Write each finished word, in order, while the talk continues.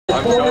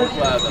I'm so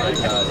glad that I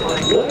got it.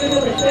 Looking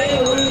for the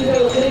staying lead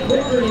to take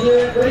victory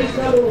here at race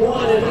number 1.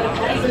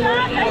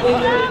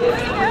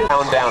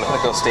 Pound down to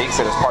put those stakes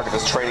in as part of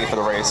his training for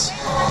the race.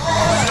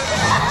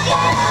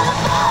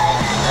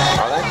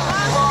 Are they?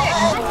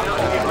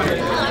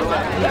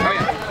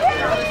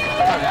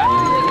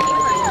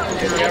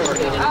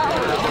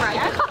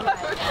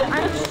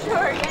 I'm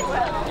sure it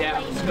will. Yeah,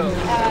 let's go.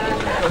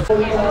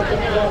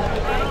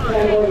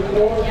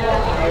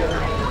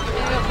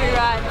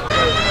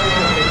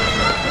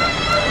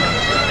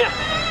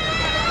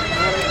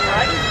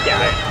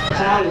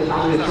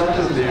 How many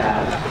instructions we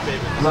have.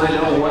 I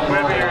know what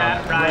wherever you're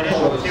at, right.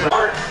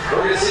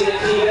 We're going to see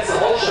if he gets the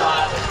whole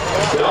shot.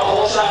 The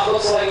whole shot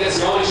looks like it's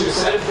going to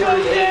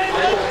 7:38.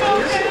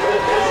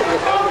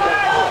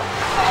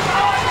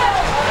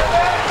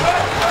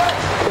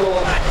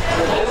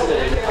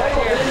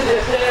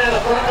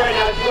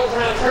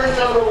 Turn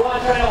number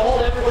 1, trying to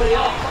hold everybody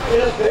up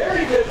in a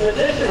very good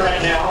position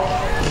right now.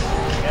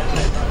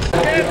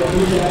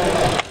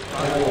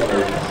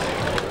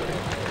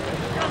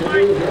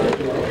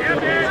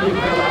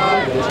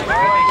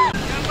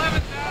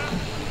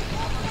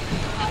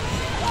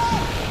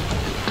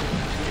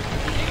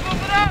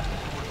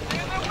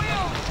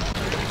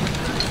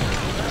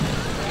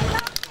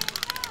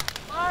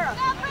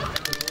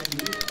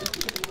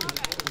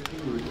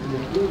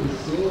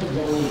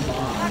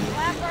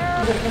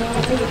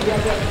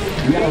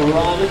 You gotta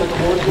run in the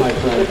course, my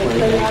friend.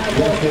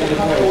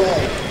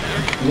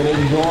 You're gonna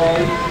enjoy.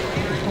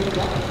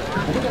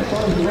 I think I saw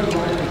him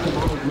right next to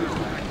Mama Group.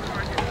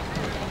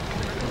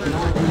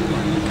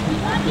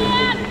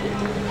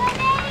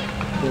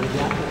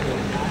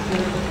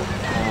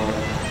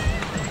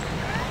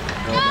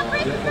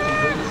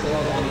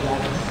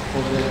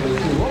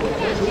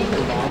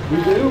 We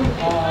do.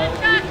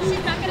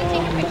 She's not going to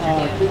take a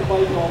picture. Big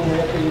bike all the way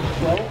up to age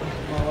 12.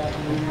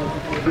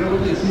 You know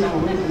what they see on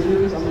the race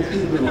videos? I'm going to see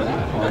them on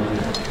that part.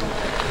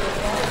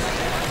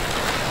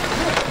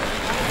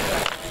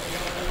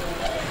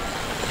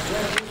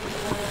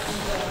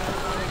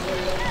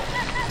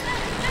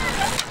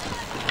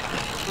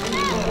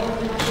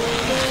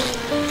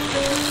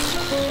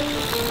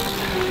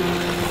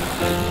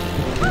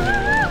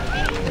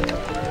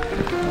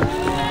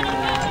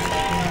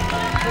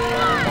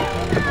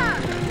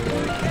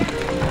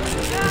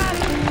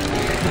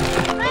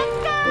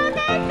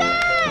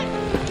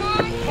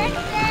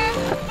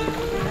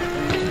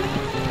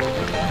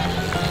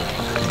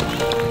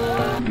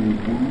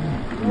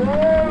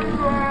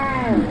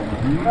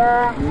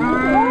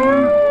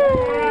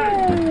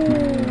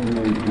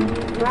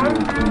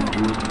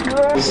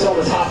 We're still in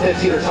the top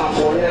 15 or top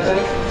 20, I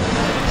think.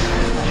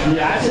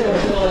 Yeah, I'd say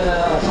we're still in the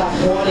top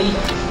 20.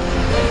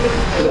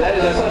 So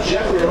that's not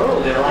Jeffrey Earl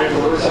there, right,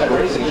 from Riverside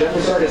Racing.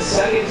 Jeffrey started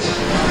second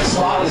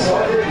spot in the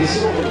starter. You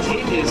see what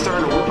Batavia is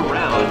starting to whip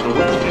around, and the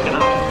wind's picking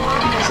up.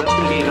 So that's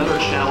going to be another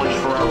challenge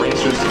for our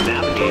racers to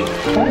navigate.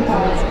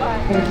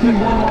 And see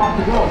one off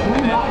to go.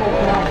 3 miles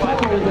now,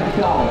 separating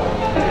themselves.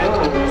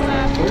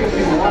 We're going to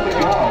see 1 to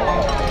go.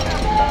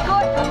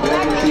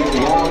 Then we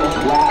see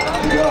 1 lap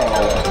to go.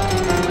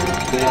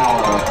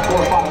 Now, 4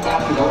 or 5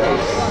 laps to the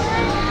race.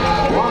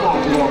 1 lap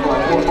to go for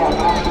 4 or 5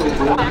 laps to the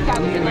race.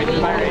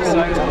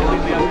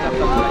 We also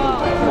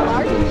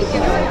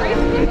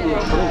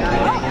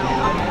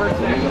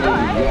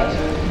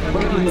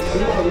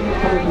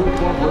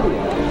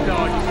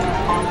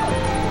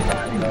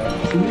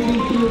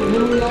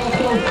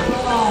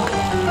saw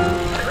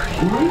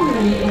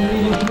Rudy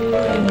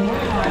and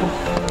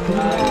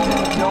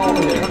now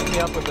They hooked me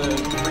up with a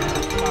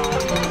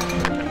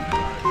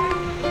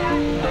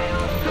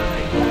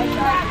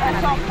I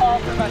saw Paul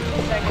for about 2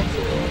 seconds.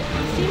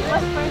 See,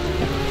 less first.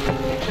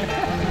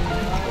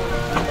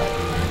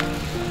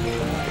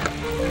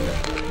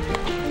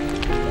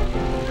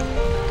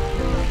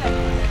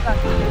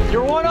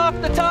 You're 1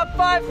 off the top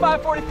 5,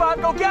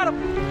 5:45. Go get him.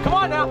 Come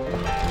on now.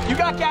 You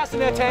got gas in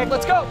that tank.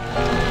 Let's go.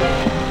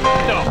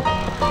 No.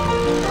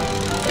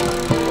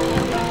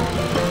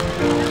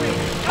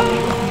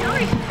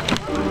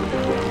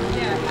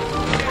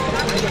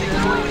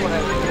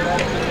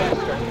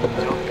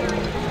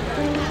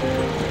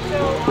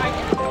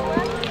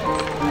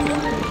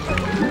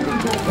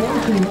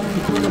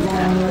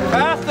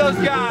 Pass those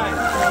guys.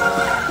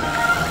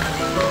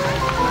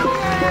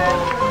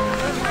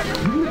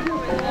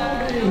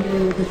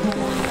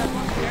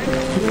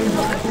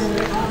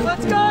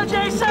 Let's go,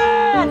 Jason!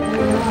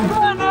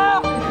 Come on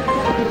now!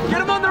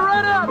 Get him on the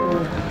run up!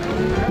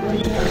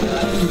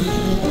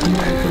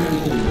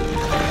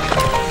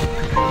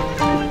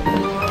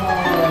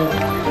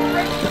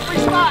 Free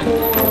spot!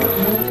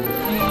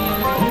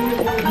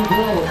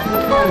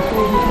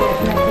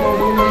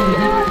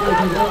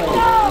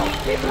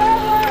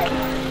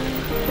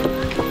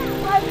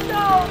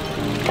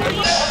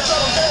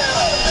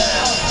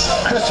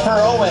 Christopher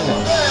Owen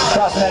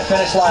crossing that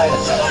finish line.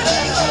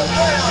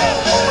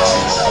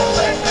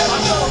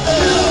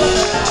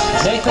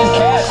 Nathan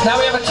Katz. Now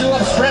we have a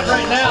 2-up sprint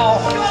right now.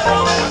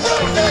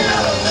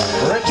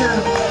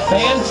 Richard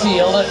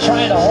Banfield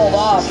trying to hold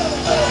off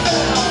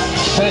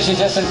Finishing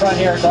just in front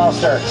here at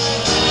Gloucester.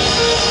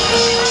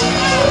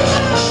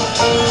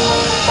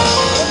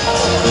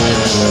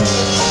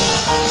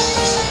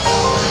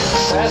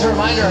 As a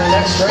reminder, our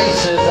next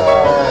race is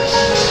our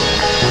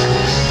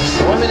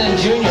women and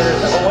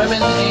juniors.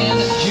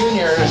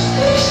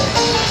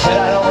 Head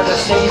on over to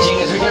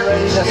staging as we get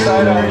ready to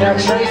start our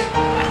next race.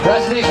 The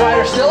rest of these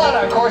riders still out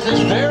on course.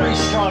 It's very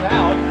strung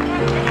out.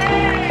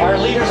 Our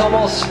leaders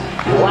almost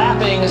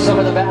lapping some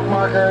of the back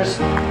markers,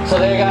 so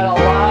they got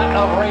a lot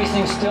of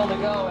racing still to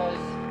go.